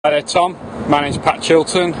Hi there Tom, my name's Pat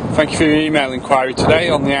Chilton. Thank you for your email inquiry today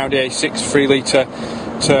on the Audi A6 3-litre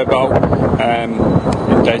turbo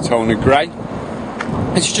in Daytona Grey.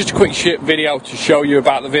 This is just a quick video to show you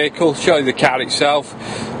about the vehicle, show you the car itself,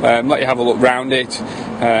 let you have a look round it,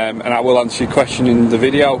 and I will answer your question in the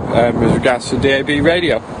video with regards to DAB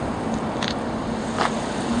radio.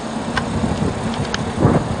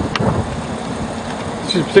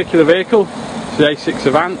 This is a particular vehicle, it's the A6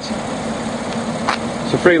 Avant.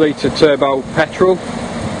 It's a 3-litre turbo petrol,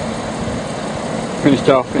 finished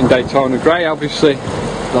off in Daytona Grey. Obviously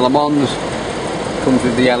the Le Mans comes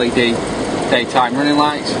with the LED daytime running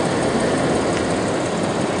lights.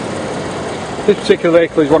 This particular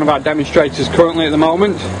vehicle is one of our demonstrators currently at the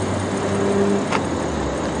moment,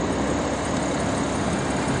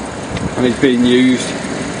 and it's being used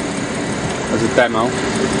as a demo.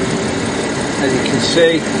 As you can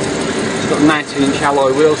see, it's got 19-inch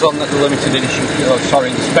alloy wheels on that the limited edition, the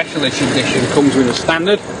special edition comes with a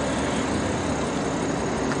standard.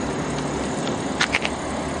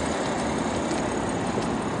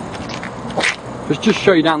 Just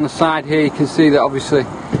show you down the side here, you can see that obviously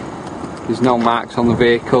there's no marks on the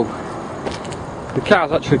vehicle. The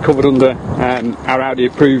car's actually covered under our Audi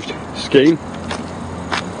approved scheme,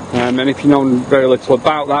 and if you know very little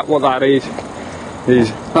about that, what that is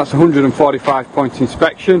that's a 145 point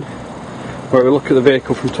inspection, where we look at the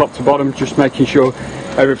vehicle from top to bottom, just making sure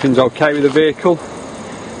everything's okay with the vehicle.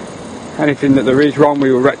 Anything that there is wrong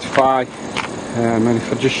we will rectify, and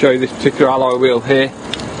if I just show you this particular alloy wheel here,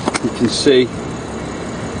 you can see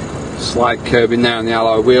slight curbing there on the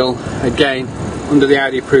alloy wheel. Again, under the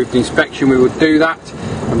Audi approved inspection we would do that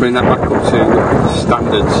and bring that back up to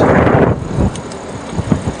standards.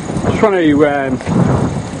 Just want to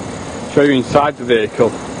show you inside the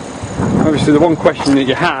vehicle. Obviously the one question that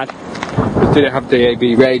you had was, did it have DAB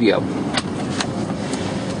radio?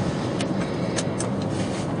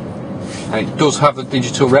 And it does have the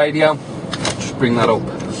digital radio. Just bring that up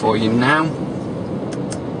for you now.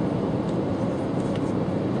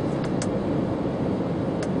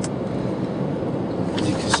 As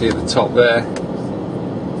you can see at the top there,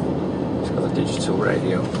 it's got the digital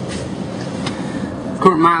radio.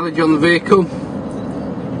 Current mileage on the vehicle,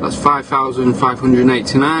 that's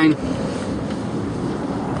 5,589.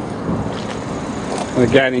 And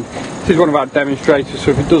again, this is one of our demonstrators,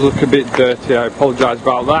 so if it does look a bit dirty, I apologise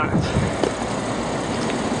about that.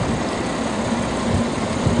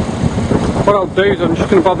 What I'll do is I'm just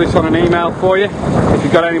going to bob this on an email for you. If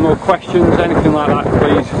you've got any more questions, anything like that,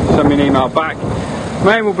 please send me an email back.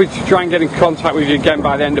 My aim will be to try and get in contact with you again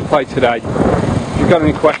by the end of play today. If you've got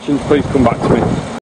any questions, please come back to me.